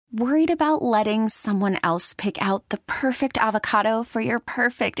Worried about letting someone else pick out the perfect avocado for your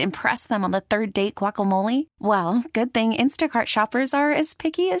perfect impress them on the third date guacamole? Well, good thing Instacart shoppers are as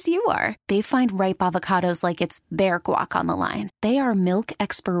picky as you are. They find ripe avocados like it's their guac on the line. They are milk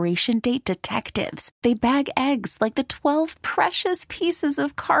expiration date detectives. They bag eggs like the 12 precious pieces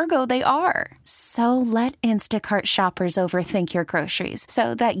of cargo they are. So let Instacart shoppers overthink your groceries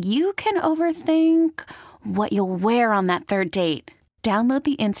so that you can overthink what you'll wear on that third date. Download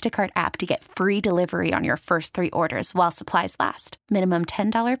the Instacart app to get free delivery on your first 3 orders while supplies last. Minimum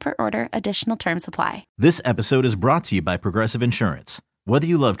 $10 per order. Additional terms apply. This episode is brought to you by Progressive Insurance. Whether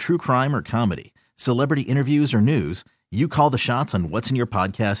you love true crime or comedy, celebrity interviews or news, you call the shots on what's in your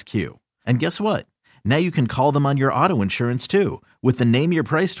podcast queue. And guess what? Now you can call them on your auto insurance too with the Name Your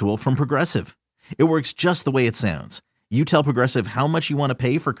Price tool from Progressive. It works just the way it sounds. You tell Progressive how much you want to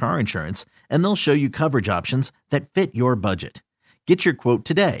pay for car insurance, and they'll show you coverage options that fit your budget. Get your quote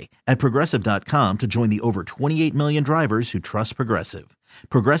today at Progressive.com to join the over 28 million drivers who trust Progressive.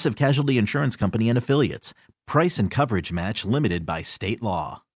 Progressive Casualty Insurance Company and Affiliates. Price and coverage match limited by state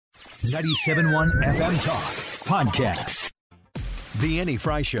law. 97.1 FM Talk Podcast. The Annie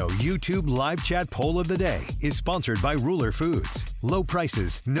Frey Show YouTube live chat poll of the day is sponsored by Ruler Foods. Low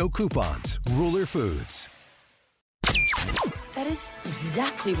prices, no coupons. Ruler Foods. That is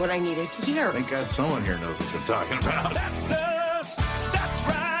exactly what I needed to hear. Thank God someone here knows what they're talking about. That's us. That's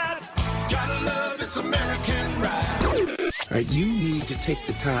right. Gotta love this American ride. All right, you need to take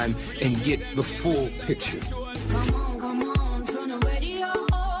the time and get the full picture. Come on, turn the radio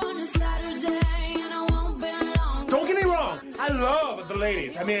on. It's Saturday and I won't be long. Don't get me wrong. I love the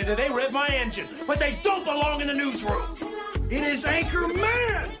ladies. I mean, they rev my engine, but they don't belong in the newsroom. It is Anchor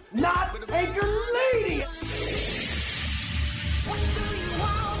Man, not Anchor Lady. What do you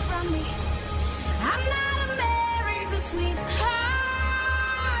want from me? I'm not America's sweetheart.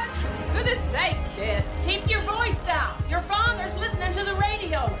 Goodness sake, kid. Keep your voice down. Your father's listening to the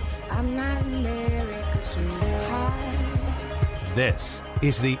radio. I'm not America's sweetheart. This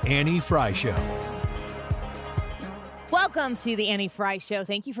is the Annie Frey Show. Welcome to the Annie Frey Show.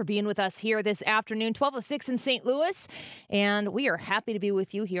 Thank you for being with us here this afternoon, 12:06 in St. Louis. And we are happy to be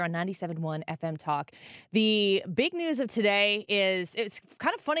with you here on 97.1 FM Talk. The big news of today is, it's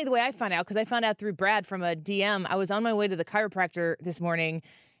kind of funny the way I found out, because I found out through Brad from a DM. I was on my way to the chiropractor this morning,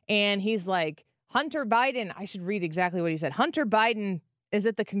 and he's like, Hunter Biden, I should read exactly what he said. Hunter Biden is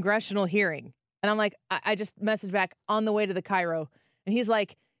at the congressional hearing. And I'm like, I just messaged back on the way to the chiro. And he's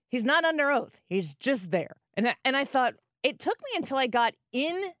like, he's not under oath. He's just there. And I thought, it took me until I got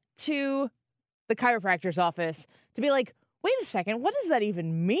into the chiropractor's office to be like, wait a second, what does that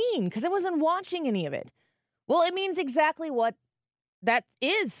even mean? Because I wasn't watching any of it. Well, it means exactly what that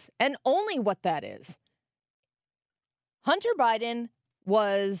is, and only what that is. Hunter Biden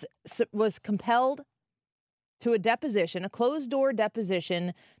was compelled to a deposition, a closed-door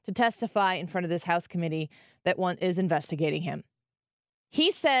deposition, to testify in front of this House committee that is investigating him.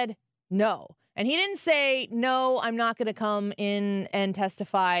 He said no. And he didn't say, no, I'm not going to come in and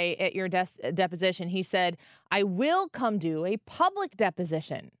testify at your deposition. He said, I will come do a public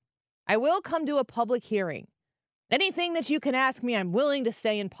deposition. I will come do a public hearing. Anything that you can ask me, I'm willing to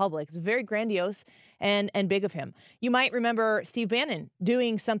say in public. It's very grandiose and big of him. You might remember Steve Bannon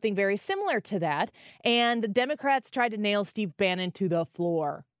doing something very similar to that. And the Democrats tried to nail Steve Bannon to the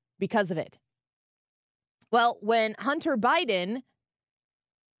floor because of it. Well, when Hunter Biden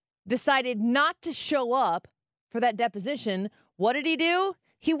decided not to show up for that deposition, what did he do?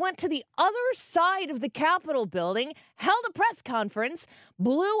 He went to the other side of the Capitol building, held a press conference,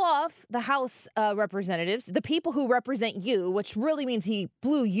 blew off the House representatives, the people who represent you, which really means he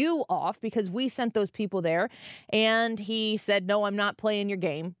blew you off because we sent those people there. And he said, no, I'm not playing your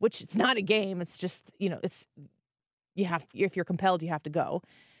game, which it's not a game. It's just, if you're compelled, you have to go.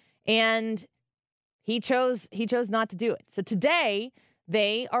 And he chose not to do it. So today,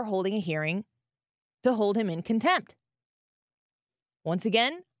 they are holding a hearing to hold him in contempt. Once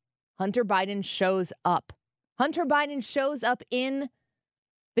again, Hunter Biden shows up. Hunter Biden shows up in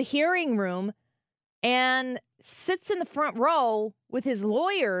the hearing room and sits in the front row with his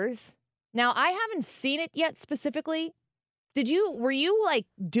lawyers. Now, I haven't seen it yet specifically. Were you like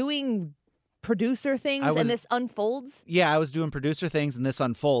doing producer things and this unfolds? Yeah, I was doing producer things and this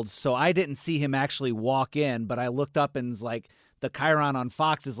unfolds. So I didn't see him actually walk in, but I looked up and was like, the Chiron on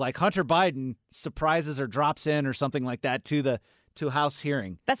Fox is like, Hunter Biden surprises or drops in or something like that to House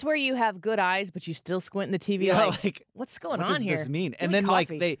hearing. That's where you have good eyes, but you still squint in the TV. Yeah, like what's going on here? What does this mean? And then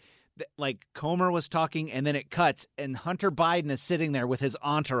coffee. like Comer was talking, and then it cuts, and Hunter Biden is sitting there with his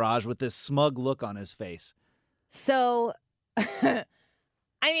entourage with this smug look on his face. So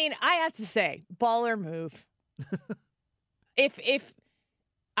I mean, I have to say, baller move. if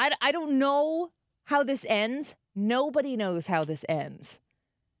I don't know how this ends. Nobody knows how this ends.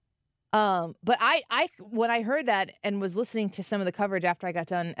 But I when I heard that and was listening to some of the coverage after I got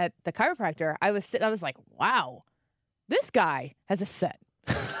done at the chiropractor, I was like, wow, this guy has a set.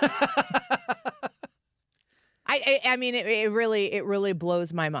 I mean, it really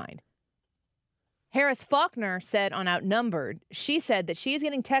blows my mind. Harris Faulkner said on Outnumbered, she said that she's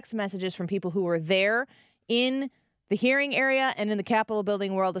getting text messages from people who were there in the hearing area and in the Capitol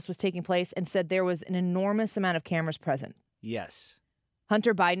building where all this was taking place, and said there was an enormous amount of cameras present. Yes.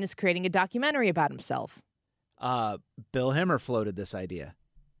 Hunter Biden is creating a documentary about himself. Bill Hemmer floated this idea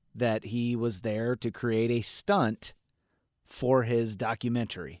that he was there to create a stunt for his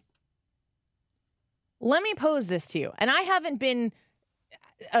documentary. Let me pose this to you. And I haven't been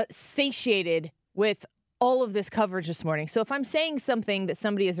satiated with all of this coverage this morning. So if I'm saying something that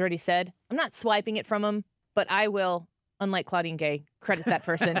somebody has already said, I'm not swiping it from them, but I will, unlike Claudine Gay, credit that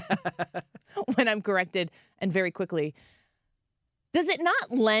person when I'm corrected, and very quickly. Does it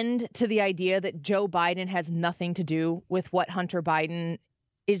not lend to the idea that Joe Biden has nothing to do with what Hunter Biden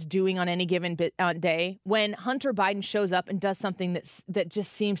is doing on any given day, when Hunter Biden shows up and does something that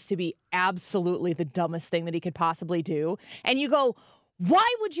just seems to be absolutely the dumbest thing that he could possibly do? And you go, why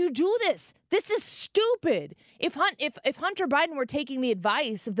would you do this? This is stupid. If Hunter Biden were taking the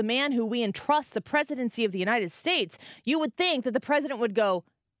advice of the man who we entrust the presidency of the United States, you would think that the president would go,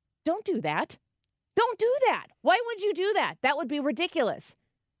 don't do that. Don't do that. Why would you do that? That would be ridiculous.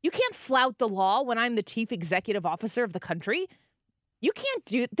 You can't flout the law when I'm the chief executive officer of the country.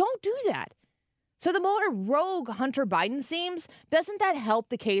 Don't do that. So the more rogue Hunter Biden seems, doesn't that help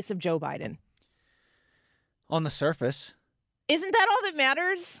the case of Joe Biden? On the surface. Isn't that all that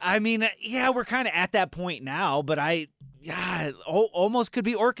matters? I mean, yeah, we're kind of at that point now, but almost could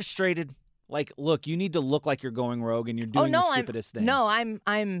be orchestrated. Like, look, you need to look like you're going rogue and you're doing the stupidest thing. No,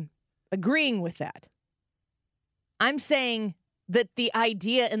 I'm agreeing with that. I'm saying that the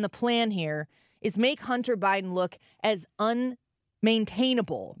idea and the plan here is make Hunter Biden look as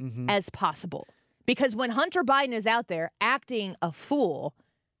unmaintainable as possible. Because when Hunter Biden is out there acting a fool,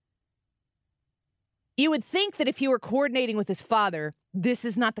 you would think that if he were coordinating with his father, this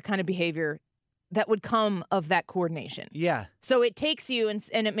is not the kind of behavior that would come of that coordination. Yeah. So it takes you and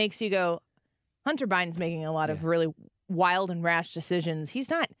it makes you go, Hunter Biden's making a lot of really wild and rash decisions. He's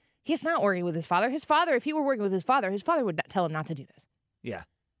not working with his father. His father, if he were working with his father would not tell him not to do this. Yeah.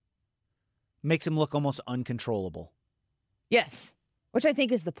 Makes him look almost uncontrollable. Yes, which I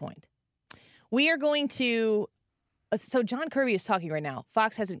think is the point. We are going to... So John Kirby is talking right now.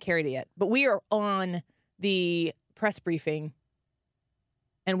 Fox hasn't carried it yet, but we are on the press briefing,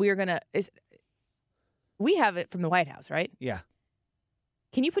 and we are going to... We have it from the White House, right? Yeah.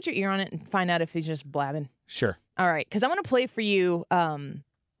 Can you put your ear on it and find out if he's just blabbing? Sure. All right, because I want to play for you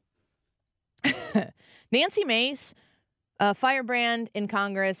Nancy Mace, firebrand in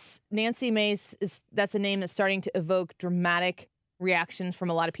Congress. Nancy Mace, that's a name that's starting to evoke dramatic reactions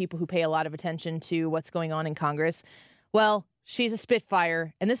from a lot of people who pay a lot of attention to what's going on in Congress. Well, she's a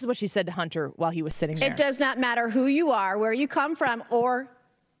Spitfire, and this is what she said to Hunter while he was sitting there. It does not matter who you are, where you come from, or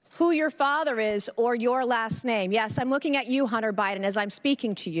who your father is, or your last name. Yes, I'm looking at you, Hunter Biden, as I'm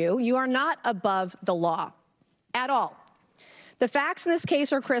speaking to you. You are not above the law at all. The facts in this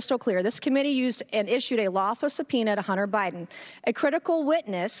case are crystal clear. This committee used and issued a lawful subpoena to Hunter Biden, a critical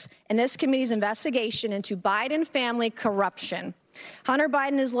witness in this committee's investigation into Biden family corruption. Hunter Biden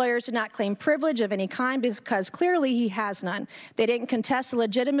and his lawyers did not claim privilege of any kind because clearly he has none. They didn't contest the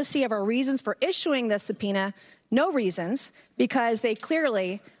legitimacy of our reasons for issuing this subpoena, no reasons, because they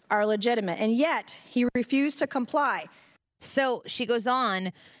clearly are legitimate. And yet he refused to comply. So she goes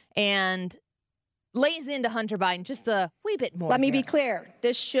on and lays into Hunter Biden just a wee bit more. Let me be clear.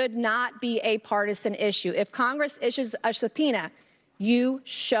 This should not be a partisan issue. If Congress issues a subpoena, you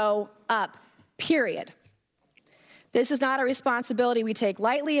show up, period. This is not a responsibility we take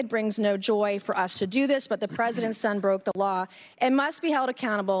lightly. It brings no joy for us to do this, but the president's son broke the law and must be held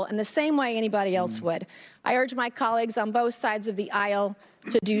accountable in the same way anybody else would. I urge my colleagues on both sides of the aisle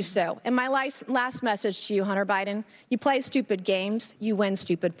to do so. And my last message to you, Hunter Biden, you play stupid games, you win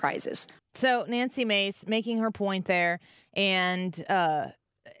stupid prizes. So Nancy Mace making her point there, and then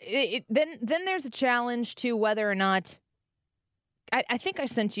there's a challenge to whether or not, I think I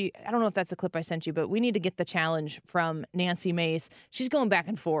sent you, I don't know if that's the clip I sent you, but we need to get the challenge from Nancy Mace. She's going back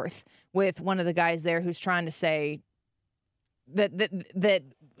and forth with one of the guys there who's trying to say that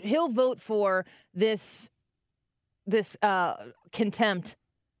he'll vote for this contempt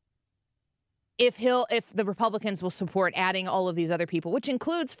if the Republicans will support adding all of these other people, which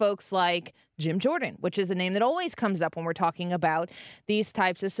includes folks like Jim Jordan, which is a name that always comes up when we're talking about these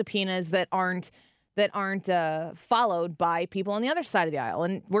types of subpoenas that aren't followed by people on the other side of the aisle.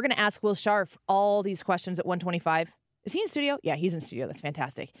 And we're going to ask Will Scharf all these questions at 1:25. Is he in studio? Yeah, he's in studio. That's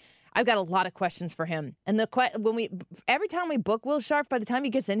fantastic. I've got a lot of questions for him. And every time we book Will Scharf, by the time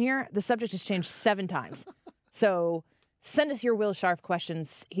he gets in here, the subject has changed 7 times. So send us your Will Scharf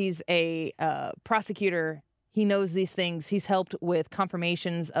questions. He's a prosecutor. He knows these things. He's helped with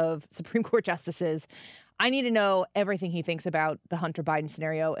confirmations of Supreme Court justices. I need to know everything he thinks about the Hunter Biden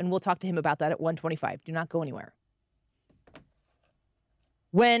scenario, and we'll talk to him about that at 1:25. Do not go anywhere.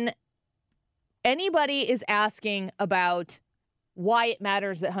 When anybody is asking about why it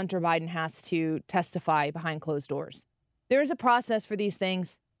matters that Hunter Biden has to testify behind closed doors, there is a process for these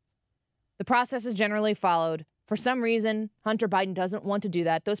things. The process is generally followed. For some reason, Hunter Biden doesn't want to do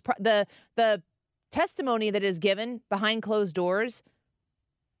that. The testimony that is given behind closed doors,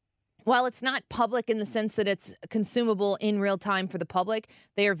 while it's not public in the sense that it's consumable in real time for the public,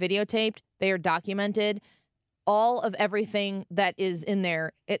 they are videotaped, they are documented. All of everything that is in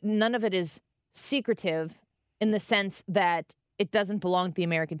there, none of it is secretive in the sense that it doesn't belong to the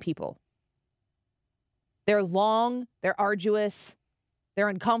American people. They're long, they're arduous, they're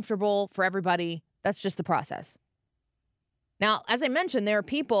uncomfortable for everybody. That's just the process. Now, as I mentioned, there are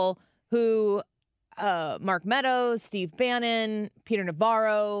people who, Mark Meadows, Steve Bannon, Peter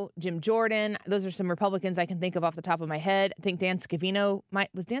Navarro, Jim Jordan. Those are some Republicans I can think of off the top of my head. I think Dan Scavino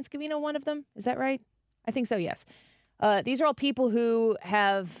was Dan Scavino one of them? Is that right? I think so, yes. These are all people who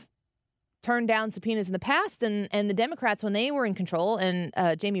have turned down subpoenas in the past, and the Democrats, when they were in control, and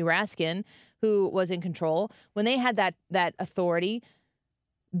Jamie Raskin, who was in control, when they had that authority,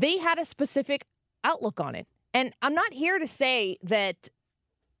 they had a specific outlook on it. And I'm not here to say that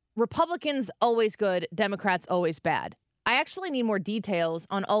Republicans always good, Democrats always bad. I actually need more details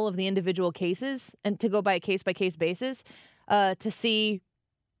on all of the individual cases and to go by a case-by-case basis to see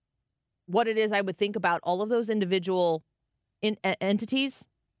what it is I would think about all of those individual entities.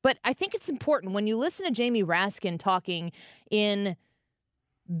 But I think it's important when you listen to Jamie Raskin talking in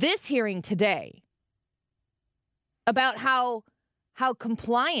this hearing today about how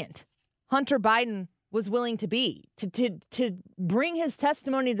compliant Hunter Biden was willing to be to bring his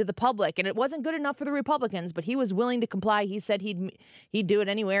testimony to the public. And it wasn't good enough for the Republicans, but he was willing to comply. He said he'd do it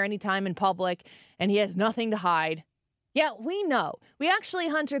anywhere, anytime in public, and he has nothing to hide. Yeah, we know. We actually,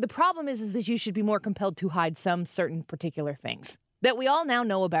 Hunter, the problem is that you should be more compelled to hide some certain particular things that we all now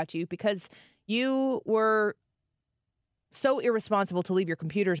know about you because you were so irresponsible to leave your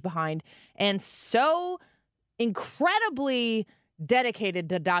computers behind and so incredibly dedicated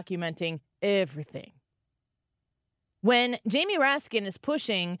to documenting everything. When Jamie Raskin is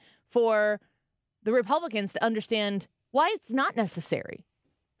pushing for the Republicans to understand why it's not necessary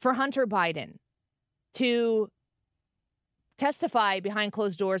for Hunter Biden to testify behind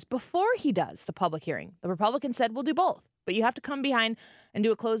closed doors before he does the public hearing. The Republicans said, we'll do both, but you have to come behind and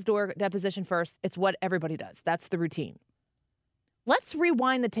do a closed door deposition first. It's what everybody does. That's the routine. Let's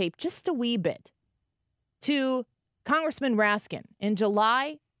rewind the tape just a wee bit to Congressman Raskin in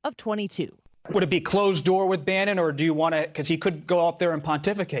July of 22. Would it be closed door with Bannon, or do you want to, because he could go up there and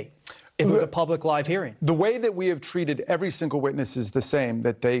pontificate if it was a public live hearing? The way that we have treated every single witness is the same,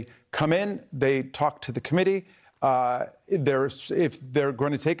 that they come in, they talk to the committee. If they're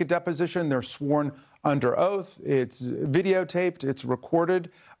going to take a deposition, they're sworn under oath. It's videotaped, it's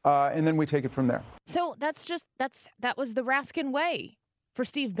recorded, and then we take it from there. So that was the Raskin way for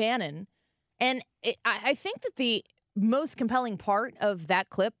Steve Bannon. And I think that the most compelling part of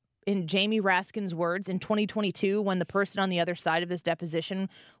that clip, in Jamie Raskin's words, in 2022, when the person on the other side of this deposition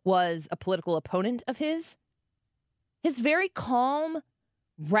was a political opponent of his very calm,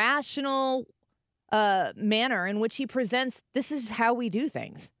 rational manner in which he presents, this is how we do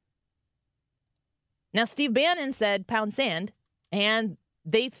things. Now, Steve Bannon said, pound sand, and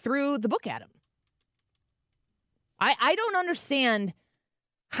they threw the book at him. I don't understand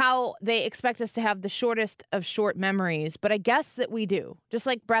how they expect us to have the shortest of short memories, but I guess that we do. Just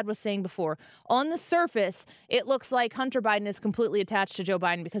like Brad was saying before, on the surface, it looks like Hunter Biden is completely attached to Joe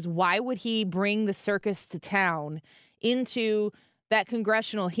Biden, because why would he bring the circus to town into that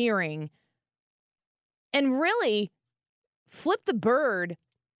congressional hearing and really flip the bird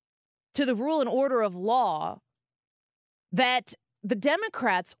to the rule and order of law that the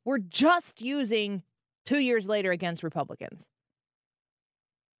Democrats were just using 2 years later against Republicans?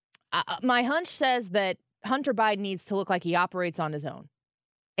 My hunch says that Hunter Biden needs to look like he operates on his own.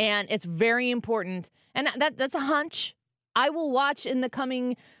 And it's very important. And that's a hunch. I will watch in the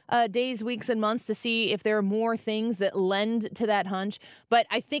coming days, weeks, and months to see if there are more things that lend to that hunch. But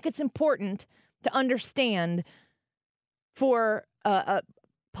I think it's important to understand for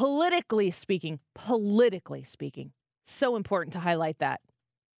politically speaking, so important to highlight that.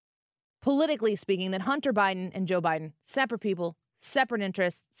 Politically speaking, that Hunter Biden and Joe Biden, separate people, separate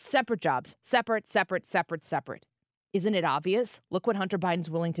interests, separate jobs, separate. Isn't it obvious? Look what Hunter Biden's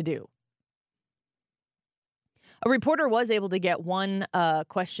willing to do. A reporter was able to get one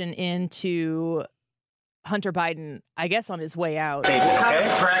question into Hunter Biden, I guess, on his way out. Hey, what kind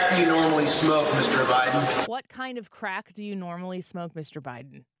of crack do you normally smoke, Mr. Biden? What kind of crack do you normally smoke, Mr.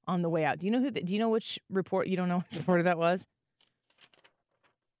 Biden, on the way out? Do you know do you know which report? You don't know which reporter that was?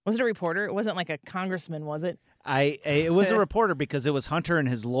 Was it a reporter? It wasn't like a congressman, was it? It was a reporter because it was Hunter and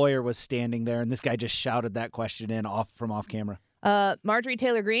his lawyer was standing there, and this guy just shouted that question in off camera. Marjorie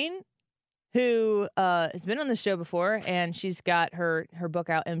Taylor Greene, who has been on the show before, and she's got her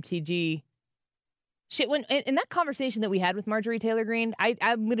book out, MTG. In that conversation that we had with Marjorie Taylor Greene,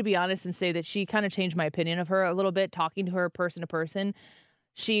 I'm going to be honest and say that she kind of changed my opinion of her a little bit, talking to her person to person.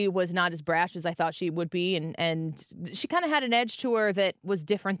 She was not as brash as I thought she would be, and she kind of had an edge to her that was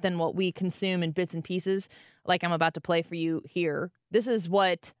different than what we consume in bits and pieces, like I'm about to play for you here. This is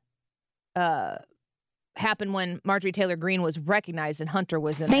what happened when Marjorie Taylor Greene was recognized and Hunter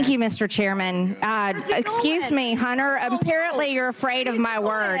was in there. Thank you, Mr. Chairman. Excuse me, Hunter. Apparently you're afraid of my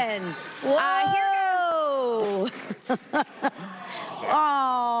words. Whoa!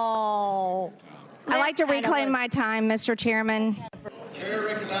 Oh. I'd like to reclaim my time, Mr. Chairman. Chair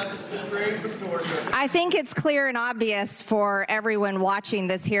recognizes Ms. Green for Georgia. I think it's clear and obvious for everyone watching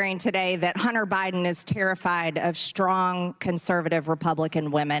this hearing today that Hunter Biden is terrified of strong conservative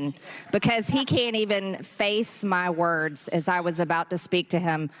Republican women because he can't even face my words as I was about to speak to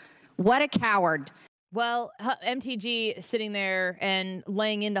him. What a coward. Well, MTG sitting there and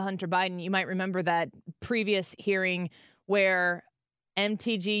laying into Hunter Biden, you might remember that previous hearing where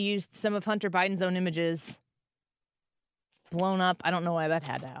MTG used some of Hunter Biden's own images blown up. I don't know why that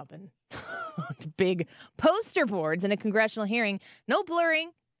had to happen. Big poster boards in a congressional hearing. No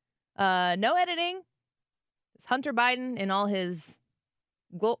blurring, no editing. It's Hunter Biden in all his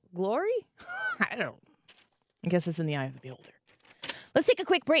glory? I guess it's in the eye of the beholder. Let's take a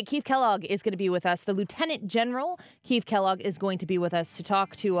quick break. Keith Kellogg is going to be with us. The Lieutenant General, Keith Kellogg, is going to be with us to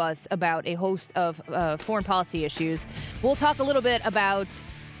talk to us about a host of foreign policy issues. We'll talk a little bit about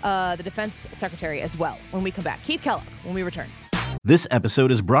the Defense Secretary as well when we come back. Keith Kellogg, when we return. This episode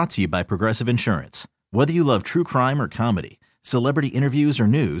is brought to you by Progressive Insurance. Whether you love true crime or comedy, celebrity interviews or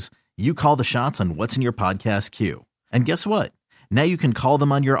news, you call the shots on what's in your podcast queue. And guess what? Now you can call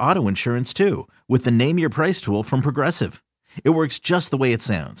them on your auto insurance too with the Name Your Price tool from Progressive. It works just the way it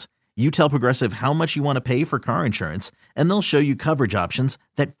sounds. You tell Progressive how much you want to pay for car insurance, and they'll show you coverage options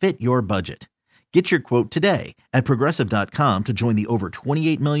that fit your budget. Get your quote today at Progressive.com to join the over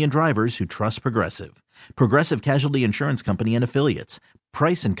 28 million drivers who trust Progressive. Progressive Casualty Insurance Company and Affiliates.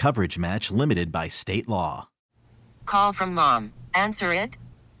 Price and coverage match limited by state law. Call from mom. Answer it.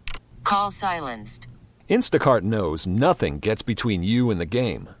 Call silenced. Instacart knows nothing gets between you and the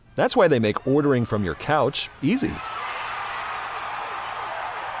game. That's why they make ordering from your couch easy.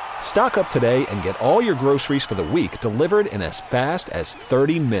 Stock up today and get all your groceries for the week delivered in as fast as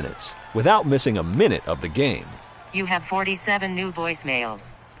 30 minutes without missing a minute of the game. You have 47 new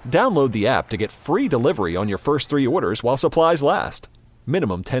voicemails. Download the app to get free delivery on your first 3 orders while supplies last.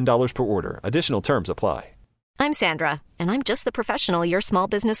 Minimum $10 per order. Additional terms apply. I'm Sandra, and I'm just the professional your small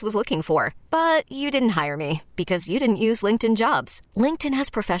business was looking for. But you didn't hire me because you didn't use LinkedIn Jobs. LinkedIn has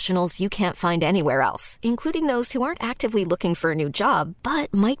professionals you can't find anywhere else, including those who aren't actively looking for a new job,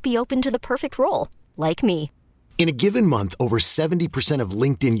 but might be open to the perfect role, like me. In a given month, over 70% of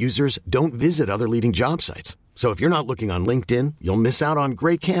LinkedIn users don't visit other leading job sites. So if you're not looking on LinkedIn, you'll miss out on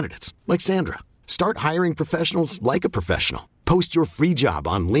great candidates like Sandra. Start hiring professionals like a professional. Post your free job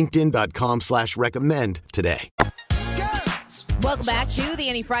on linkedin.com/recommend today. Welcome back to the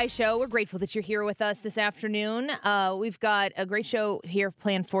Annie Frey Show. We're grateful that you're here with us this afternoon. We've got a great show here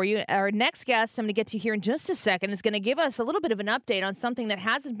planned for you. Our next guest, I'm going to get to here in just a second, is going to give us a little bit of an update on something that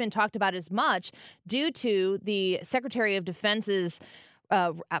hasn't been talked about as much due to the Secretary of Defense's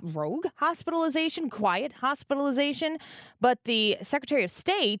rogue hospitalization, quiet hospitalization. But the Secretary of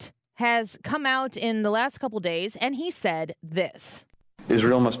State has come out in the last couple days, and he said this.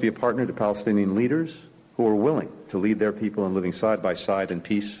 Israel must be a partner to Palestinian leaders who are willing to lead their people in living side by side in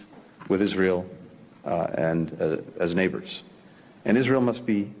peace with Israel and as neighbors. And Israel must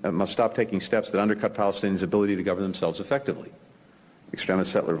stop taking steps that undercut Palestinians' ability to govern themselves effectively.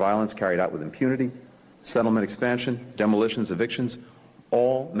 Extremist settler violence carried out with impunity settlement expansion, demolitions, evictions,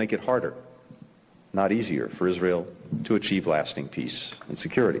 all make it harder, not easier, for Israel to achieve lasting peace and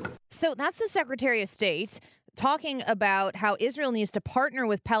security. So that's the Secretary of State talking about how Israel needs to partner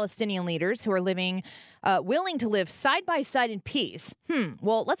with Palestinian leaders who are willing to live side by side in peace.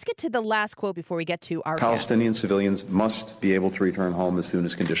 Well, let's get to the last quote before we get to our Palestinian guest. civilians must be able to return home as soon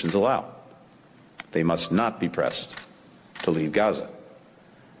as conditions allow. They must not be pressed to leave Gaza.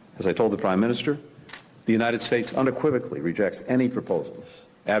 As I told the Prime Minister, the United States unequivocally rejects any proposals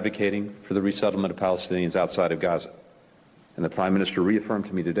advocating for the resettlement of Palestinians outside of Gaza. And the Prime Minister reaffirmed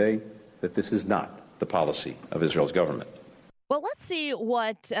to me today that this is not the policy of Israel's government. Well, let's see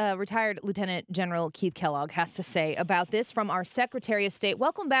what retired Lieutenant General Keith Kellogg has to say about this from our Secretary of State.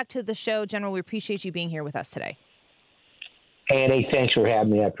 Welcome back to the show, General. We appreciate you being here with us today. Annie, thanks for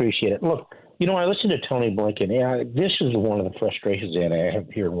having me. I appreciate it. Look, I listened to Tony Blinken. This is one of the frustrations that I have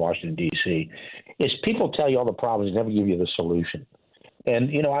here in Washington, D.C., is people tell you all the problems and never give you the solution.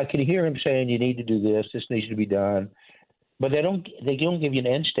 And, I could hear him saying you need to do this needs to be done. But they don't give you an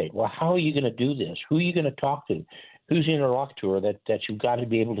end state. Well, how are you going to do this? Who are you going to talk to? Who's the interlocutor that you've got to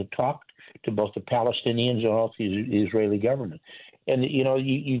be able to talk to both the Palestinians and also the Israeli government? And,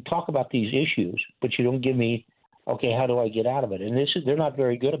 you talk about these issues, but you don't give me, okay, how do I get out of it? And they're not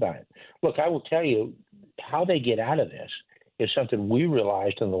very good about it. Look, I will tell you how they get out of this is something we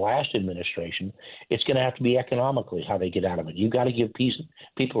realized in the last administration. It's going to have to be economically how they get out of it. You've got to give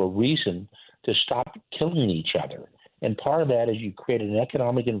people a reason to stop killing each other. And part of that is you create an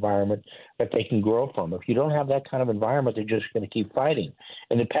economic environment that they can grow from. If you don't have that kind of environment, they're just going to keep fighting.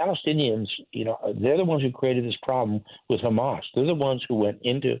 And the Palestinians, they're the ones who created this problem with Hamas. They're the ones who went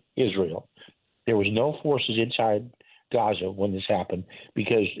into Israel. There was no forces inside Gaza when this happened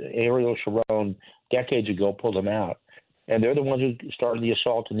because Ariel Sharon decades ago pulled them out. And they're the ones who started the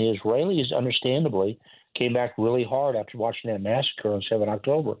assault. And the Israelis, understandably, came back really hard after watching that massacre on 7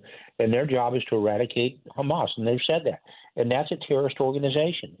 October. And their job is to eradicate Hamas, and they've said that. And that's a terrorist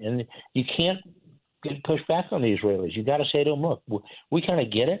organization. And you can't get pushed back on the Israelis. You've got to say to them, look, we kind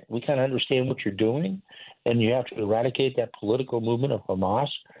of get it. We kind of understand what you're doing, and you have to eradicate that political movement of Hamas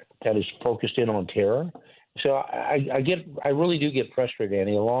that is focused in on terror. So I really do get frustrated,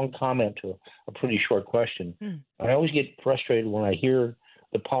 Annie. A long comment to a pretty short question. I always get frustrated when I hear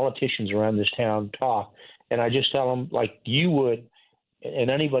the politicians around this town talk, and I just tell them, like you would and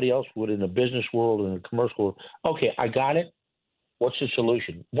anybody else would in the business world and the commercial world, okay, I got it. What's the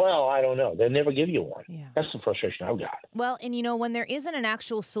solution? Well, I don't know. They never give you one. Yeah. That's the frustration I've got. Well, and when there isn't an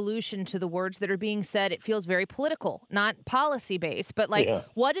actual solution to the words that are being said, it feels very political, not policy-based. But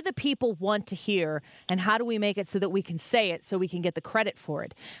what do the people want to hear, and how do we make it so that we can say it, so we can get the credit for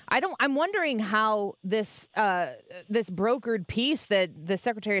it? I'm wondering how this brokered peace that the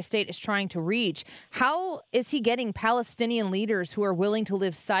Secretary of State is trying to reach, how is he getting Palestinian leaders who are willing to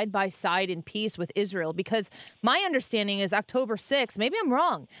live side by side in peace with Israel? Because my understanding is October 6th, maybe I'm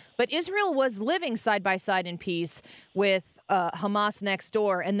wrong, but Israel was living side by side in peace with Hamas next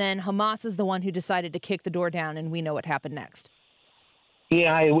door, and then Hamas is the one who decided to kick the door down, and we know what happened next.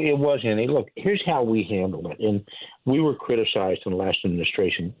 Yeah, it was, Annie. Look, here's how we handled it, and we were criticized in the last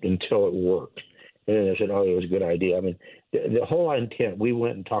administration until it worked. And then they said, oh, it was a good idea. I mean, the whole intent, we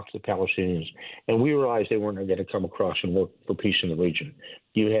went and talked to the Palestinians, and we realized they weren't going to come across and work for peace in the region.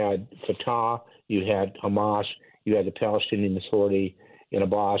 You had Fatah, you had Hamas, you had the Palestinian Authority in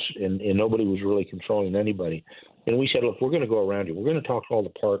Abbas, and nobody was really controlling anybody. And we said, look, we're going to go around you. We're going to talk to all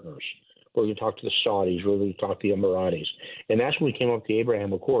the partners. We're going to talk to the Saudis. We're going to talk to the Emiratis. And that's when we came up with the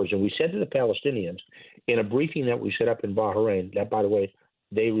Abraham Accords. And we said to the Palestinians in a briefing that we set up in Bahrain, that, by the way,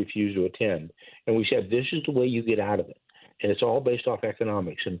 they refused to attend. And we said, this is the way you get out of it. And it's all based off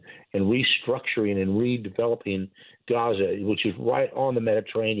economics and restructuring and redeveloping Gaza, which is right on the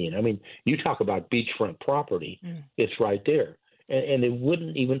Mediterranean. I mean, you talk about beachfront property, it's right there. And they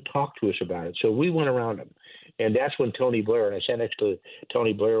wouldn't even talk to us about it. So we went around them. And that's when Tony Blair, and I sat next to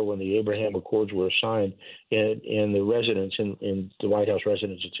Tony Blair when the Abraham Accords were signed in the residence, in the White House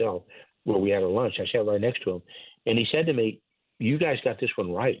residence itself, where we had our lunch. I sat right next to him. And he said to me, you guys got this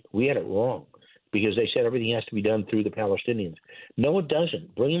one right. We had it wrong. Because they said everything has to be done through the Palestinians. No, it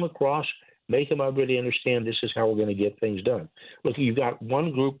doesn't. Bring them across, make them really understand this is how we're going to get things done. Look, you've got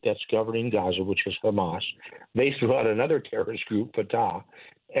one group that's governing Gaza, which is Hamas. They threw out another terrorist group, Fatah,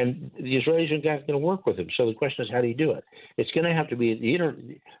 and the Israelis are going to work with them. So the question is, how do you do it? It's going to have to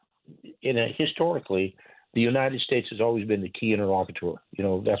be historically, the United States has always been the key interlocutor.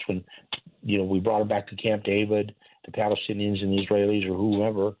 That's when, we brought it back to Camp David. the Palestinians and the Israelis or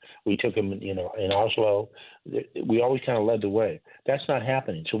whoever. We took them, in Oslo. We always kind of led the way. That's not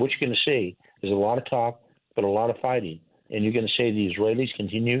happening. So what you're going to see is a lot of talk, but a lot of fighting. And you're going to see the Israelis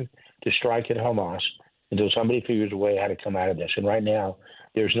continue to strike at Hamas until somebody figures a way how to come out of this. And right now,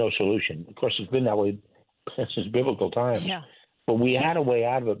 there's no solution. Of course, it's been that way since biblical times. Yeah. But we had a way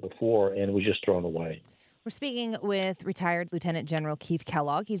out of it before, and it was just thrown away. We're speaking with retired Lieutenant General Keith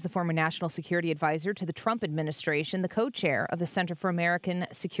Kellogg. He's the former National Security Advisor to the Trump administration, the co-chair of the Center for American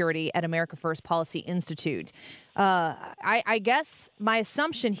Security at America First Policy Institute. I guess my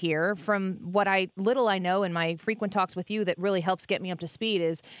assumption here, from what little I know in my frequent talks with you that really helps get me up to speed,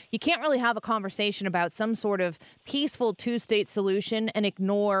 is you can't really have a conversation about some sort of peaceful two-state solution and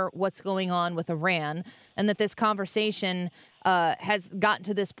ignore what's going on with Iran, and that this conversation has gotten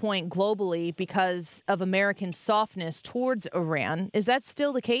to this point globally because of American softness towards Iran. Is that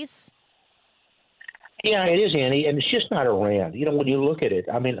still the case? Yeah, it is, Annie, and it's just not Iran. When you look at it,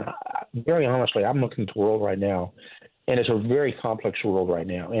 I mean, very honestly, I'm looking at the world right now, and it's a very complex world right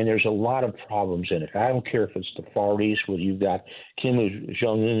now, and there's a lot of problems in it. I don't care if it's the Far East, where you've got Kim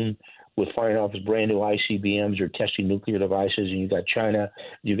Jong-un with firing off his brand new ICBMs or testing nuclear devices, and you've got China,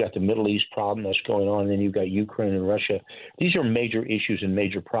 you've got the Middle East problem that's going on, and then you've got Ukraine and Russia. These are major issues and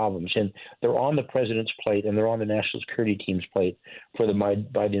major problems, and they're on the president's plate and they're on the national security team's plate for the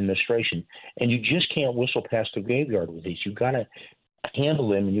Biden administration. And you just can't whistle past the graveyard with these. You've got to handle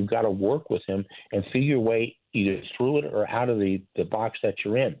them, and you've got to work with them and figure your way either through it or out of the box that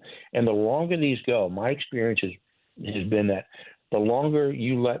you're in. And the longer these go, my experience has been that the longer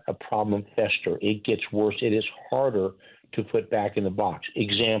you let a problem fester, it gets worse. It is harder to put back in the box.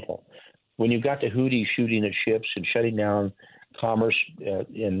 Example, when you've got the Houthis shooting at ships and shutting down commerce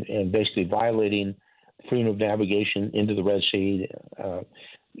and basically violating freedom of navigation into the Red Sea,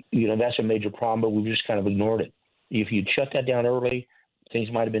 that's a major problem, but we've just kind of ignored it. If you'd shut that down early,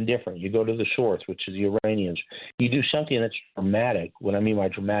 things might have been different. You go to the source, which is the Iranians. You do something that's dramatic. What I mean by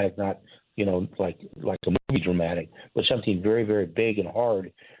dramatic, not like a movie dramatic, but something very, very big and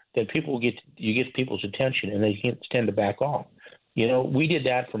hard, then you get people's attention, and they tend to back off. We did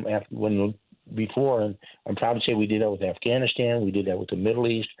that before, and I'm proud to say we did that with Afghanistan. We did that with the Middle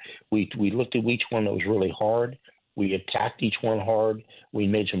East. We looked at each one that was really hard. We attacked each one hard. We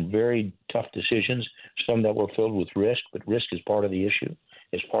made some very tough decisions, some that were filled with risk, but risk is part of the issue.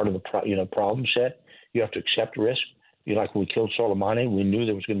 It's part of the problem set. You have to accept risk. Like when we killed Soleimani, we knew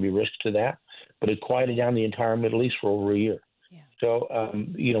there was going to be risk to that, but it quieted down the entire Middle East for over a year. Yeah. So,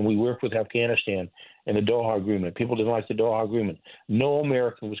 we worked with Afghanistan and the Doha Agreement. People didn't like the Doha Agreement. No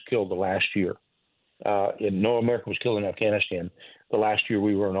American was killed the last year. And no American was killed in Afghanistan the last year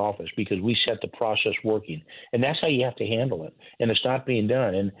we were in office, because we set the process working. And that's how you have to handle it. And it's not being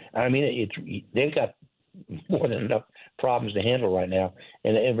done. And, I mean, they've got more than enough problems to handle right now.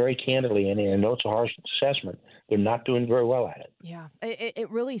 And very candidly, and I know it's a harsh assessment, they're not doing very well at it. Yeah, it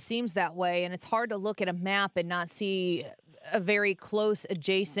really seems that way. And it's hard to look at a map and not see a very close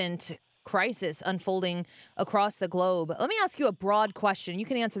adjacent crisis unfolding across the globe. Let me ask you a broad question. You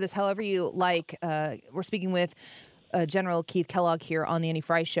can answer this however you like. We're speaking with General Keith Kellogg here on the Annie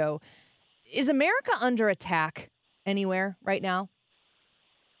Frey Show. Is America under attack anywhere right now?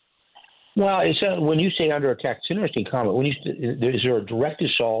 Well, when you say under attack, it's an interesting comment. Is there a direct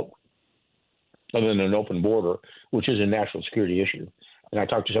assault other than an open border, which is a national security issue? And I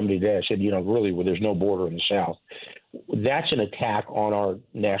talked to somebody today. I said, really, where there's no border in the South, that's an attack on our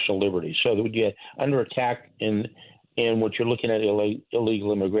national liberty. So that would get under attack in what you're looking at,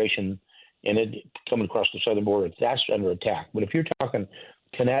 illegal immigration, and it coming across the southern border, that's under attack. But if you're talking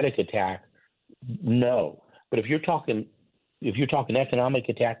kinetic attack, no. But if you're talking economic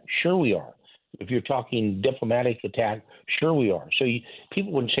attack, sure we are. If you're talking diplomatic attack, sure we are. So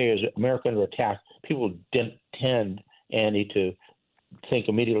people wouldn't say, is America under attack? People tend, Annie, to think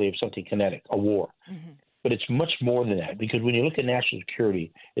immediately of something kinetic, a war. Mm-hmm. But it's much more than that, because when you look at national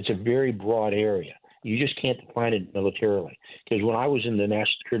security, it's a very broad area. You just can't define it militarily. Because when I was in the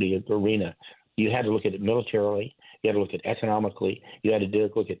national security arena, you had to look at it militarily, you had to look at economically, you had to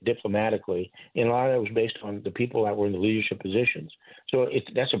look at diplomatically, and a lot of that was based on the people that were in the leadership positions. So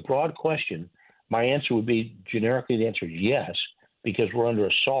that's a broad question. My answer would be, generically, the answer is yes, because we're under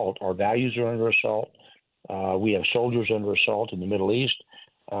assault. Our values are under assault. We have soldiers under assault in the Middle East.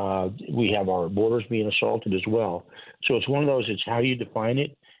 We have our borders being assaulted as well. So it's one of those, it's how you define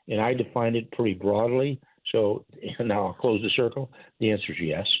it, and I define it pretty broadly. So now I'll close the circle. The answer is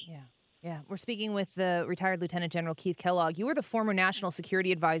yes. Yeah. We're speaking with the retired Lieutenant General Keith Kellogg. You were the former National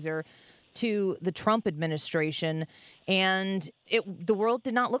Security Advisor to the Trump administration. And the world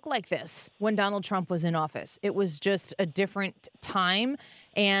did not look like this when Donald Trump was in office. It was just a different time.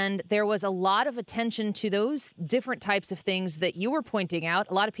 And there was a lot of attention to those different types of things that you were pointing out.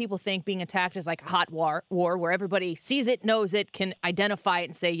 A lot of people think being attacked is like a hot war where everybody sees it, knows it, can identify it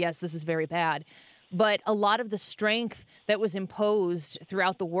and say, yes, this is very bad. But a lot of the strength that was imposed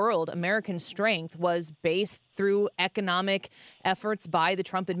throughout the world, American strength, was based through economic efforts by the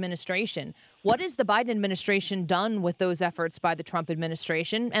Trump administration. What has the Biden administration done with those efforts by the Trump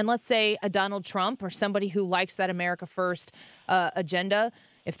administration? And let's say a Donald Trump or somebody who likes that America First agenda,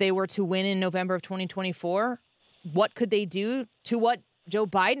 if they were to win in November of 2024, what could they do to what Joe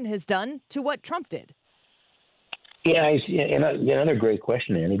Biden has done to what Trump did? Yeah, another great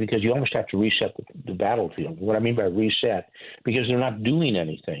question, Annie, because you almost have to reset the battlefield. What I mean by reset, because they're not doing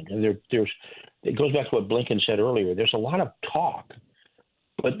anything. And it goes back to what Blinken said earlier. There's a lot of talk,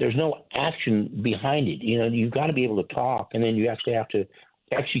 but there's no action behind it. You've got to be able to talk, and then you actually have to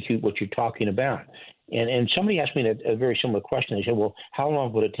execute what you're talking about. And somebody asked me a very similar question. They said, well, how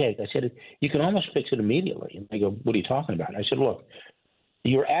long would it take? I said, you can almost fix it immediately. And they go, what are you talking about? I said, look,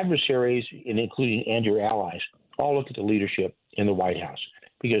 your adversaries, including and your allies, all look at the leadership in the White House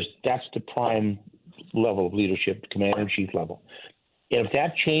because that's the prime level of leadership, commander-in-chief level. And if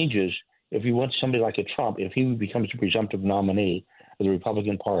that changes, if you want somebody like a Trump, if he becomes the presumptive nominee of the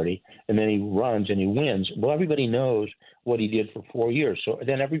Republican Party and then he runs and he wins, well, everybody knows what he did for 4 years. So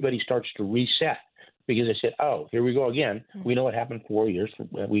then everybody starts to reset because they said, oh, here we go again. We know what happened 4 years.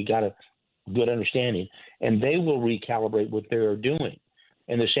 We got a good understanding. And they will recalibrate what they're doing.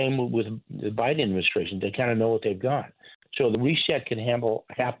 And the same with the Biden administration. They kind of know what they've got. So the reset can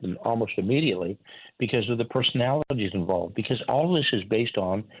happen almost immediately because of the personalities involved, because all of this is based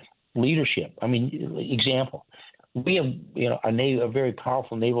on leadership. I mean, example, we have a very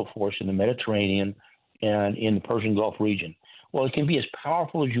powerful naval force in the Mediterranean and in the Persian Gulf region. Well, it can be as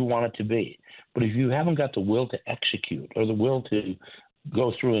powerful as you want it to be. But if you haven't got the will to execute or the will to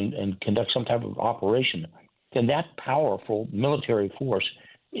go through and conduct some type of operation, then that powerful military force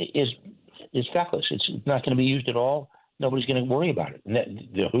is feckless. It's not going to be used at all. Nobody's going to worry about it. And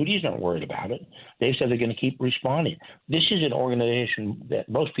the Houthis aren't worried about it. They've said they're going to keep responding. This is an organization that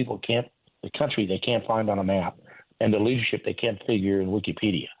most people the country they can't find on a map, and the leadership they can't figure in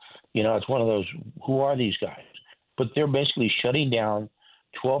Wikipedia. It's one of those, who are these guys? But they're basically shutting down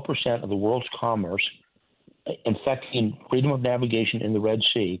 12% of the world's commerce, infecting freedom of navigation in the Red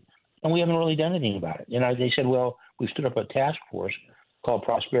Sea, and we haven't really done anything about it. They said, well, we stood up a task force called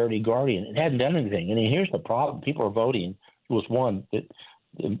Prosperity Guardian. It hadn't done anything. And here's the problem. People are voting. It was one, that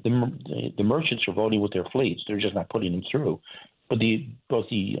the merchants are voting with their fleets. They're just not putting them through. But both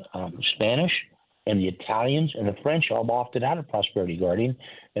the Spanish and the Italians and the French all opted out of Prosperity Guardian,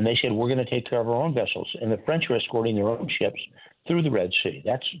 and they said, we're going to take care of our own vessels. And the French are escorting their own ships through the Red Sea.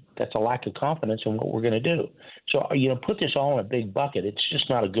 That's a lack of confidence in what we're going to do. So, put this all in a big bucket. It's just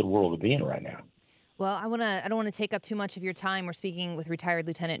not a good world to be in right now. Well, I don't want to take up too much of your time. We're speaking with retired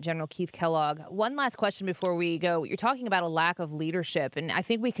Lieutenant General Keith Kellogg. One last question before we go. You're talking about a lack of leadership, and I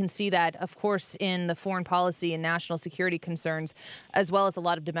think we can see that, of course, in the foreign policy and national security concerns, as well as a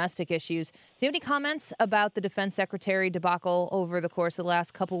lot of domestic issues. Do you have any comments about the Defense Secretary debacle over the course of the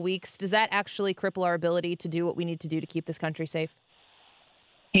last couple weeks? Does that actually cripple our ability to do what we need to do to keep this country safe?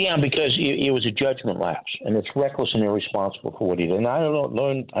 Yeah, because it was a judgment lapse, and it's reckless and irresponsible for what he did. And I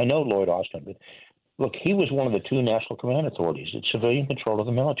know Lloyd Austin, but look, he was one of the two national command authorities. It's civilian control of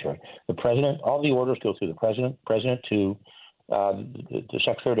the military. The president, all the orders go through the president to the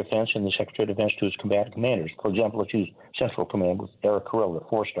Secretary of Defense, and the Secretary of Defense to his combatant commanders. For example, let's use Central Command with Eric Kurilla, the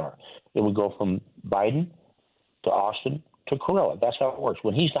 4-star. It would go from Biden to Austin to Kurilla. That's how it works.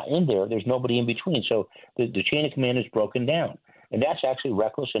 When he's not in there, there's nobody in between. So the chain of command is broken down. And that's actually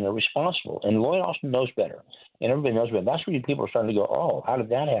reckless and irresponsible. And Lloyd Austin knows better. And everybody knows better. That's where people are starting to go, oh, how did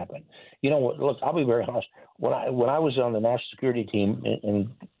that happen? Look, I'll be very honest. When I was on the national security team in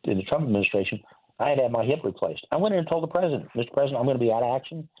the Trump administration, I had my hip replaced. I went in and told the president, Mr. President, I'm going to be out of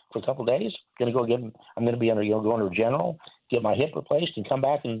action for a couple of days. I'm going to be go under a general, get my hip replaced, and come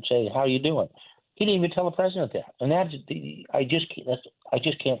back and say, how are you doing? He didn't even tell the president that. And I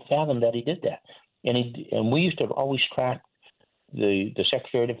just can't fathom that he did that. And we used to always track the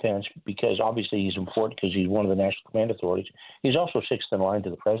Secretary of Defense, because obviously he's important because he's one of the national command authorities. He's also sixth in line to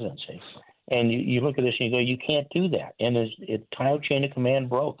the presidency. And you look at this and you go, you can't do that. And his entire chain of command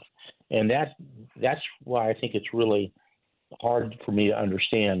broke. And that's why I think it's really hard for me to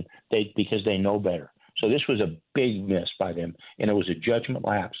understand because they know better. So this was a big miss by them, and it was a judgment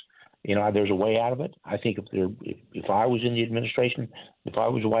lapse. There's a way out of it. I think if I was in the administration, if I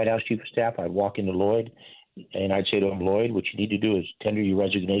was the White House Chief of Staff, I'd walk into Lloyd and I'd say to him, Lloyd, what you need to do is tender your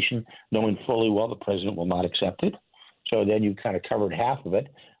resignation, knowing fully well the president will not accept it. So then you've kind of covered half of it.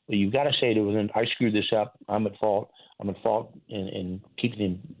 But you've got to say to him, I screwed this up. I'm at fault. I'm at fault in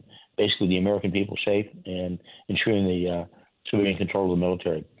keeping basically the American people safe and ensuring the civilian control of the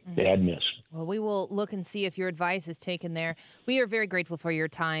military. Bad miss. Well, we will look and see if your advice is taken there. We are very grateful for your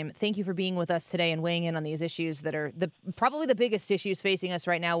time. Thank you for being with us today and weighing in on these issues that are probably the biggest issues facing us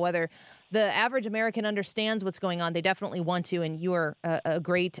right now. Whether the average American understands what's going on, they definitely want to, and you are a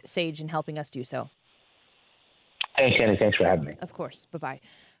great sage in helping us do so. Thanks, Annie. Thanks for having me. Of course. Bye-bye.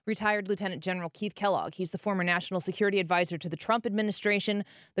 Retired Lieutenant General Keith Kellogg. He's the former National Security Advisor to the Trump administration,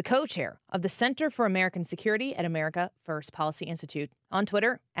 the co-chair of the Center for American Security at America First Policy Institute. On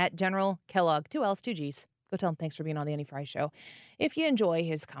Twitter, at General Kellogg, 2 L's, 2 G's. Go tell him thanks for being on the Annie Frey Show if you enjoy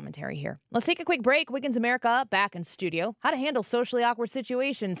his commentary here. Let's take a quick break. Wiggins America back in studio. How to handle socially awkward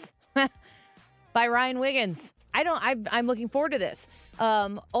situations by Ryan Wiggins. I'm looking forward to this.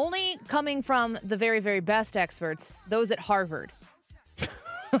 Only coming from the very, very best experts, those at Harvard.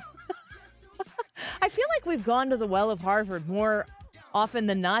 I feel like we've gone to the well of Harvard more often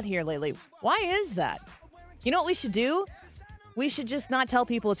than not here lately. Why is that? You know what we should do? We should just not tell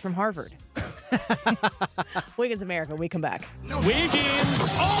people it's from Harvard. Wiggins America, we come back. Wiggins!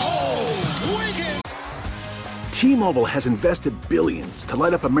 Oh! Wiggins! T-Mobile has invested billions to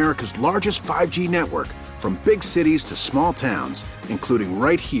light up America's largest 5G network, from big cities to small towns, including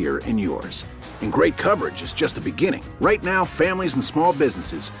right here in yours. And great coverage is just the beginning. Right now, families and small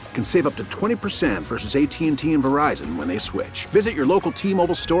businesses can save up to 20% versus AT&T and Verizon when they switch. Visit your local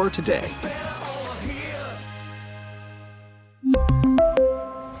T-Mobile store today.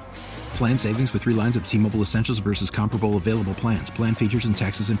 Plan savings with 3 lines of T-Mobile Essentials versus comparable available plans. Plan features and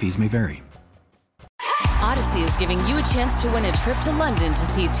taxes and fees may vary. Odyssey is giving you a chance to win a trip to London to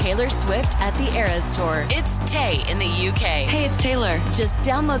see Taylor Swift at the Eras Tour. It's Tay in the UK. Hey, it's Taylor. Just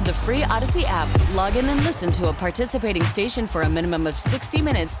download the free Odyssey app, log in and listen to a participating station for a minimum of 60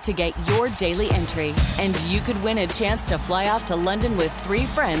 minutes to get your daily entry. And you could win a chance to fly off to London with 3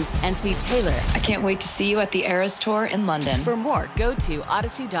 friends and see Taylor. I can't wait to see you at the Eras Tour in London. For more, go to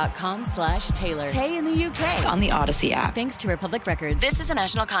odyssey.com/Taylor. Tay in the UK. It's on the Odyssey app. Thanks to Republic Records. This is a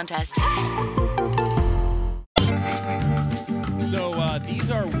national contest. So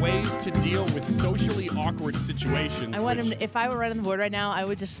these are ways to deal with socially awkward situations. I want him. If I were running the board right now, I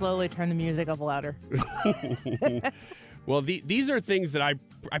would just slowly turn the music up louder. Well, these are things that I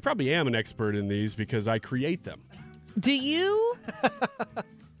probably am an expert in these because I create them. Do you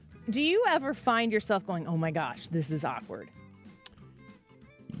ever find yourself going, "Oh my gosh, this is awkward"?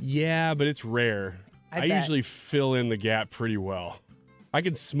 Yeah, but it's rare. I usually fill in the gap pretty well. I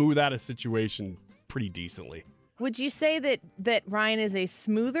can smooth out a situation pretty decently. Would you say that Ryan is a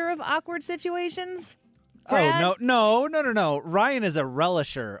smoother of awkward situations? Brad? Oh, no. Ryan is a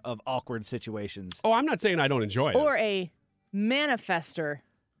relisher of awkward situations. Oh, I'm not saying I don't enjoy it. Or a manifester.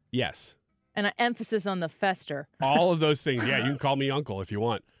 Yes. And an emphasis on the fester. All of those things. Yeah, you can call me uncle if you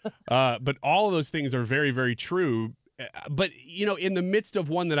want. But all of those things are very, very true. But, in the midst of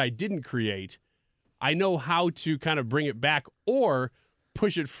one that I didn't create, I know how to kind of bring it back or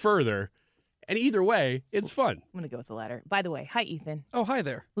push it further. And either way, it's fun. I'm going to go with the latter. By the way, hi, Ethan. Oh, hi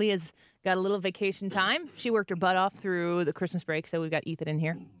there. Leah's got a little vacation time. She worked her butt off through the Christmas break, so we've got Ethan in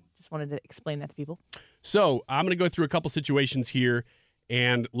here. Just wanted to explain that to people. So I'm going to go through a couple situations here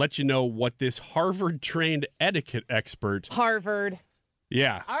and let you know what this Harvard-trained etiquette expert... Harvard.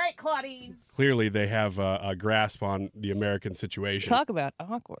 Yeah. All right, Claudine. Clearly, they have a grasp on the American situation. Talk about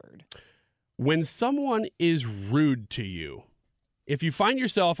awkward. When someone is rude to you, if you find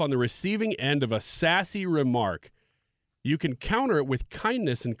yourself on the receiving end of a sassy remark, you can counter it with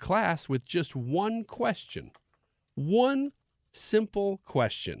kindness and class with just one question. One simple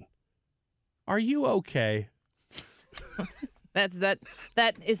question. Are you okay? That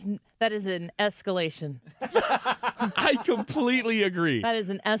is an escalation. I completely agree. That is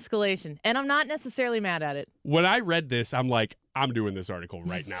an escalation. And I'm not necessarily mad at it. When I read this, I'm like, I'm doing this article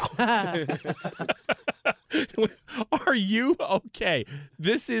right now. Are you okay?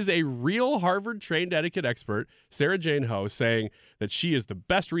 This is a real Harvard-trained etiquette expert, Sarah Jane Ho, saying that she is the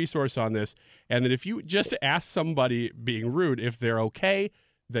best resource on this, and that if you just ask somebody being rude if they're okay,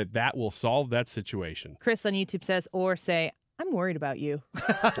 that will solve that situation. Chris on YouTube says, or say, I'm worried about you.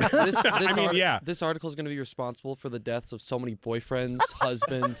 This article is going to be responsible for the deaths of so many boyfriends,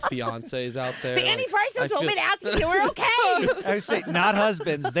 husbands, fiancés out there. The Annie Frey Show told me to ask if you were okay. I would say not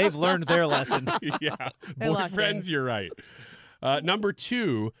husbands. They've learned their lesson. Yeah. Boyfriends, you're right. Number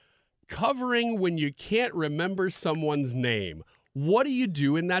 2, recovering when you can't remember someone's name. What do you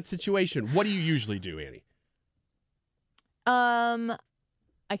do in that situation? What do you usually do, Annie?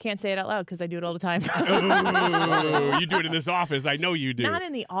 I can't say it out loud because I do it all the time. Oh, you do it in this office. I know you do. Not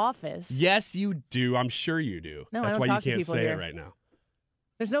in the office. Yes, you do. I'm sure you do. No, that's I don't why talk you to can't people say here. it right now.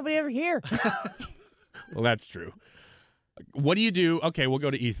 There's nobody ever here. Well, that's true. What do you do? Okay, we'll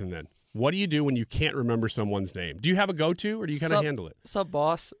go to Ethan then. What do you do when you can't remember someone's name? Do you have a go-to, or do you kind of handle it? Sup,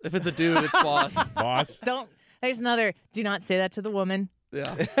 boss? If it's a dude, it's boss. Boss? There's another. Do not say that to the woman.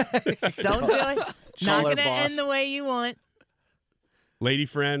 Yeah. Don't do it. Not going to end the way you want. Lady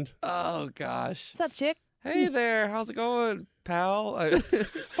friend? Oh, gosh. What's up, chick? Hey there. How's it going, pal?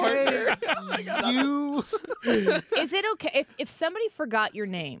 Partner. You. Is it okay if somebody forgot your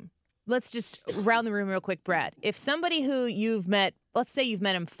name? Let's just round the room real quick, Brad. If somebody who you've met, let's say you've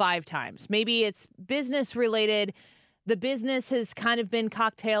met him 5 times, maybe it's business related. The business has kind of been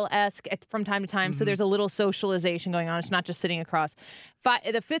cocktail-esque from time to time, so there's a little socialization going on. It's not just sitting across.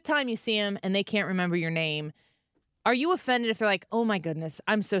 The 5th time you see him and they can't remember your name, are you offended if they're like, oh my goodness,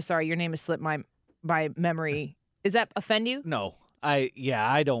 I'm so sorry, your name has slipped my memory? Does that offend you? No.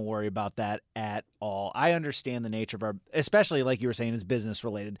 I don't worry about that at all. I understand the nature of especially like you were saying, is business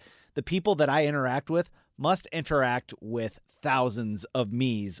related. The people that I interact with must interact with thousands of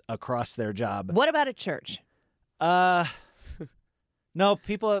me's across their job. What about at church? No,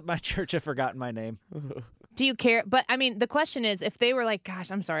 people at my church have forgotten my name. Do you care? But I mean, the question is, if they were like,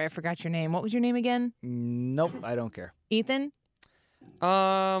 gosh, I'm sorry, I forgot your name. What was your name again? Nope, I don't care. Ethan?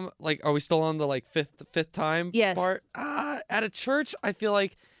 Like, are we still on the fifth time Yes. part? At a church, I feel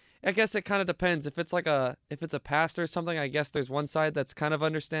like, I guess it kind of depends. If it's a pastor or something, I guess there's one side that's kind of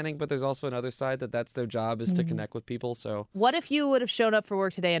understanding, but there's also another side that's their job is to connect with people. So what if you would have shown up for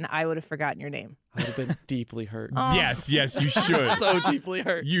work today and I would have forgotten your name? I would have been deeply hurt. Oh. Yes, you should. So deeply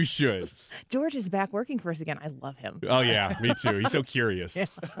hurt. You should. George is back working for us again. I love him. Oh, yeah, me too. He's so curious. Yeah.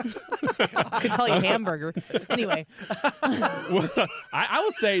 Could call you Hamburger. Anyway. Well, I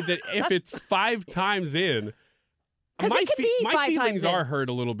will say that if it's 5 times in, my feelings are hurt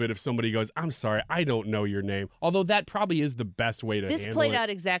a little bit if somebody goes, I'm sorry, I don't know your name. Although that probably is the best way to handle it. This played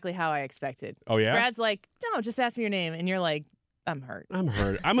out exactly how I expected. Oh, yeah? Brad's like, no, just ask me your name. And you're like, I'm hurt. I'm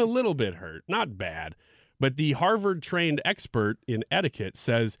hurt. I'm a little bit hurt. Not bad. But the Harvard-trained expert in etiquette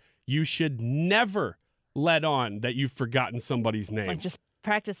says you should never let on that you've forgotten somebody's name. Like, just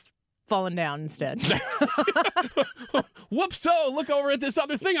practice falling down instead. Whoopso, look over at this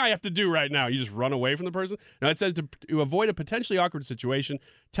other thing I have to do right now. You just run away from the person. Now, it says to avoid a potentially awkward situation,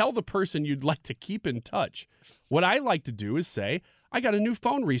 tell the person you'd like to keep in touch. What I like to do is say, I got a new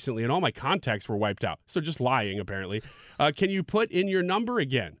phone recently and all my contacts were wiped out. So just lying, apparently. Can you put in your number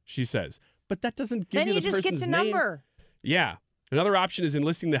again? She says. But that doesn't give you the person's name. Then you just get the number. Yeah. Another option is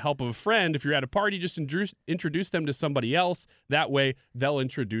enlisting the help of a friend. If you're at a party, just introduce them to somebody else. That way, they'll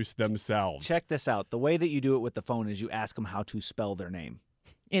introduce themselves. Check this out. The way that you do it with the phone is you ask them how to spell their name.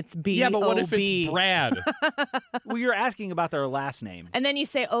 It's B-O-B. Yeah, but what if it's Brad? Well, you're asking about their last name. And then you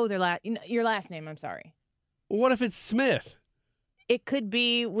say, oh, your last name, I'm sorry. What if it's Smith? It could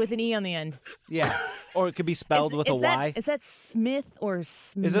be with an E on the end. Yeah. Or it could be spelled with a Y. Is that Smith or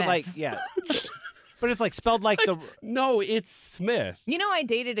Smith? Is it like, yeah. But it's like spelled like the... No, it's Smith. You know, I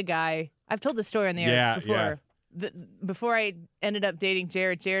dated a guy. I've told the story on the air before. Yeah. Before I ended up dating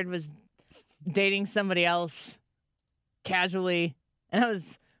Jared was dating somebody else casually. And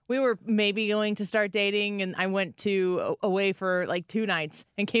we were maybe going to start dating. And I went away for like 2 nights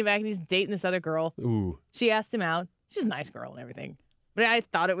and came back and he's dating this other girl. Ooh. She asked him out. She's a nice girl and everything. But I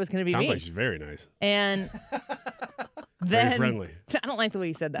thought it was going to be Sounds me. like she's very nice. And then... Very friendly. I don't like the way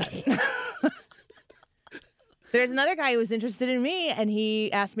you said that. There's another guy who was interested in me, and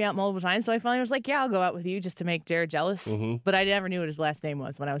he asked me out multiple times. So I finally was like, yeah, I'll go out with you just to make Jared jealous. Mm-hmm. But I never knew what his last name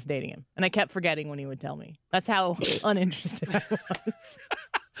was when I was dating him. And I kept forgetting when he would tell me. That's how uninterested I was.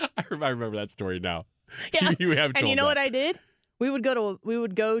 I remember that story now. Yeah. You have told and you know that. what I did? We would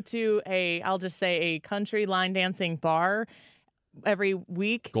go to I'll just say a country line dancing bar every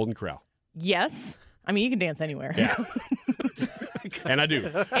week. Golden Corral. Yes. I mean, you can dance anywhere. Yeah. And I do.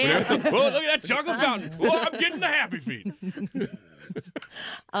 Whoa, look at that chocolate fountain. Whoa, I'm getting the happy feet.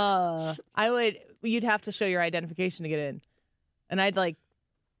 You'd have to show your identification to get in. And I'd like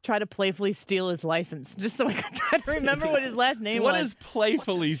try to playfully steal his license just so I could try to remember what his last name was. What is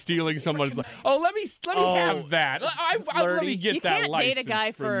playfully stealing someone's license? Oh, let me have that. Let me get that license. You can't date a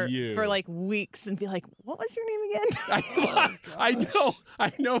guy for like weeks and be like, what was your name again?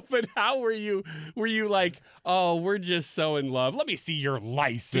 I know, but how were you? Were you like, oh, we're just so in love? Let me see your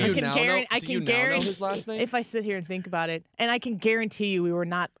license. Do you now know his last name? If I sit here and think about it, and I can guarantee you we were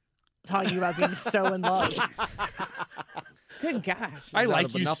not talking about being so in love. Good gosh. I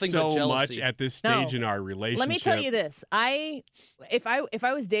like you nothing so but much jealousy. at this stage in our relationship. Let me tell you this. If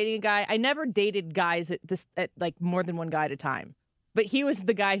I was dating a guy, I never dated guys at like more than one guy at a time. But he was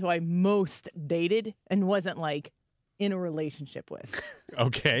the guy who I most dated and wasn't like in a relationship with.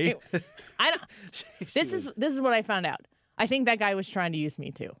 Okay. This is what I found out. I think that guy was trying to use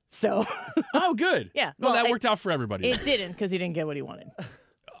me too. So. Oh, good. Yeah. Well, that worked out for everybody. It didn't because he didn't get what he wanted.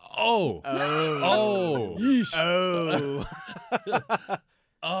 Oh. Is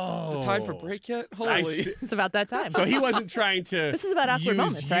it time for break yet? Holy. It's about that time. So he wasn't trying to This is about awkward use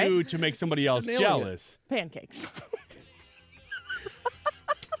moments, right? you to make somebody else jealous. Pancakes.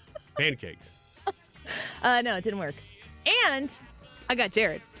 Pancakes. No, it didn't work. And I got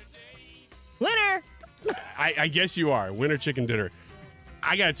Jared. Winner. I guess you are. Winner chicken dinner.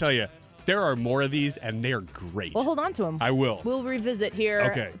 I got to tell you, there are more of these, and they're great. Well, hold on to them. I will. We'll revisit here.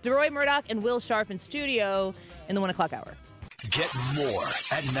 Okay. DeRoy Murdoch and Will Sharf in studio in the 1 o'clock hour. Get more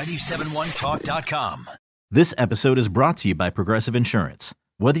at 971talk.com. This episode is brought to you by Progressive Insurance.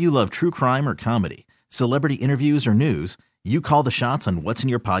 Whether you love true crime or comedy, celebrity interviews or news, you call the shots on what's in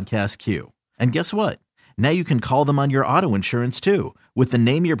your podcast queue. And guess what? Now you can call them on your auto insurance too with the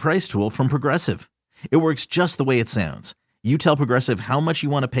Name Your Price tool from Progressive. It works just the way it sounds. You tell Progressive how much you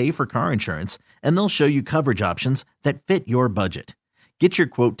want to pay for car insurance, and they'll show you coverage options that fit your budget. Get your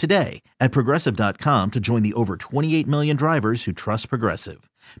quote today at Progressive.com to join the over 28 million drivers who trust Progressive.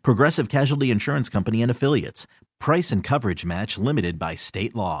 Progressive Casualty Insurance Company and Affiliates. Price and coverage match limited by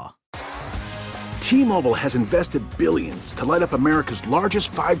state law. T-Mobile has invested billions to light up America's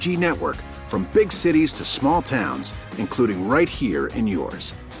largest 5G network, from big cities to small towns, including right here in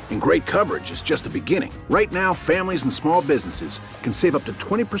yours. And great coverage is just the beginning. Right now, families and small businesses can save up to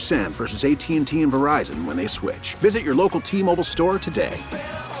 20% versus AT&T and Verizon when they switch. Visit your local T-Mobile store today.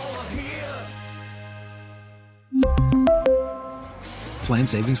 Plan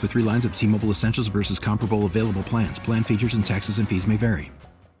savings with 3 lines of T-Mobile Essentials versus comparable available plans. Plan features and taxes and fees may vary.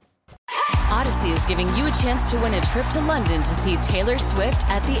 Odyssey is giving you a chance to win a trip to London to see Taylor Swift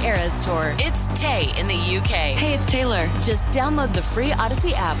at the Eras Tour. It's Tay in the UK. Hey, it's Taylor. Just download the free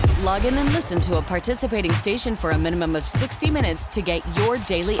Odyssey app, log in and listen to a participating station for a minimum of 60 minutes to get your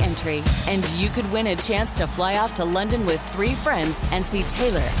daily entry. And you could win a chance to fly off to London with 3 friends and see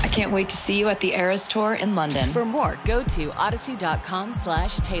Taylor. I can't wait to see you at the Eras Tour in London. For more, go to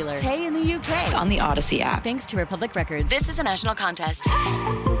odyssey.com/Taylor. Tay in the UK. On the Odyssey app. Thanks to Republic Records. This is a national contest.